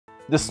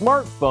The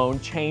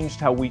smartphone changed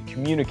how we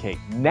communicate.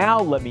 Now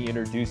let me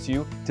introduce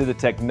you to the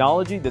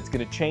technology that's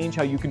going to change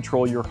how you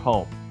control your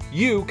home.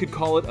 You could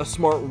call it a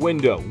smart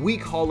window. We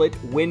call it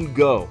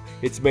WINDGO.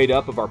 It's made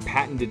up of our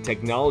patented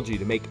technology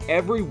to make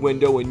every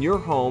window in your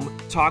home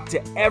talk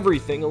to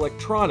everything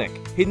electronic.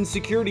 Hidden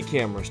security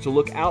cameras to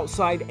look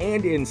outside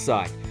and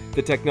inside.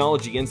 The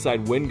technology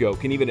inside WINDGO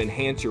can even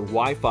enhance your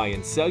Wi-Fi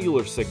and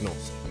cellular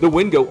signals. The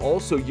WINDGO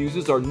also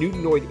uses our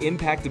Newtonoid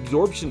impact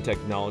absorption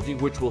technology,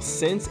 which will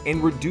sense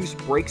and reduce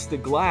breaks to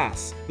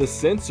glass. The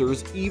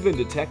sensors even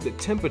detect the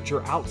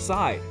temperature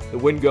outside. The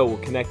WINDGO will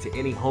connect to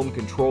any home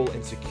control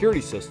and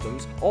security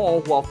systems,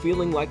 all while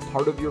feeling like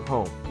part of your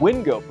home.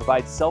 WINDGO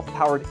provides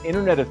self-powered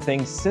Internet of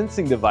Things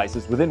sensing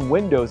devices within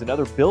windows and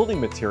other building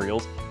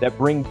materials that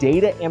bring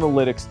data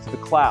analytics to the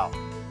cloud.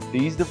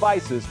 These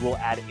devices will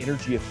add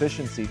energy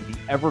efficiency to the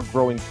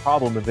ever-growing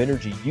problem of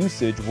energy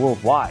usage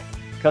worldwide.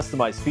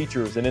 Customized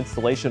features and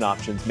installation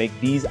options make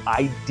these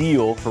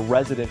ideal for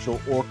residential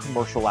or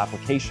commercial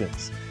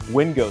applications.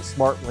 WINDGO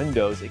Smart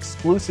Windows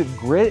exclusive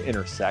grid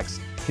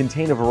intersects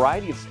contain a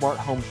variety of smart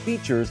home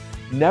features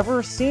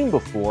never seen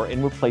before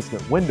in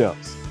replacement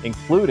windows,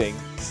 including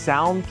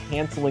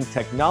sound-canceling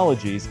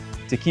technologies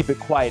to keep it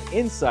quiet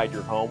inside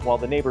your home while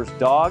the neighbor's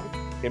dog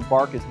can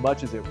bark as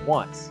much as it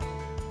wants.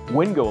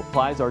 WINDGO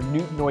applies our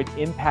Newtonoid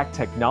impact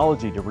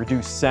technology to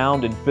reduce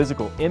sound and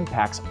physical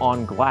impacts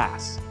on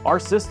glass. Our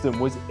system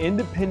was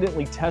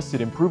independently tested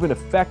and proven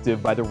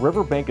effective by the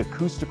Riverbank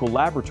Acoustical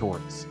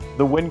Laboratories.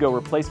 The WINDGO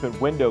replacement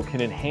window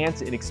can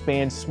enhance and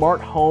expand smart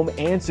home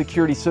and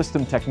security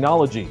system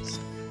technologies.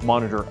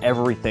 Monitor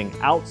everything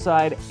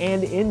outside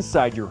and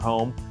inside your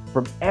home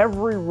from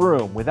every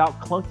room without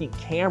clunky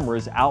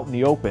cameras out in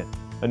the open.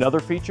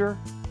 Another feature,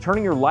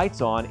 turning your lights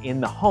on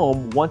in the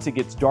home once it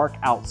gets dark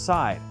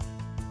outside.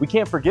 We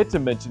can't forget to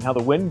mention how the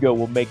WINDGO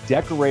will make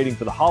decorating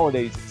for the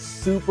holidays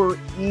super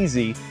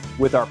easy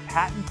with our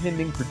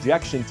patent-pending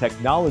projection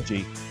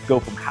technology. Go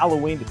from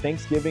Halloween to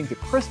Thanksgiving to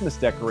Christmas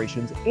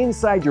decorations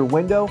inside your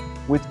window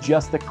with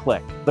just a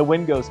click. The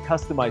WINDGO's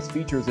customized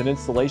features and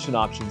installation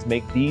options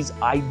make these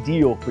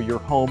ideal for your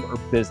home or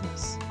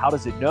business. How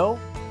does it know?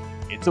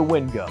 It's a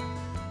WINDGO.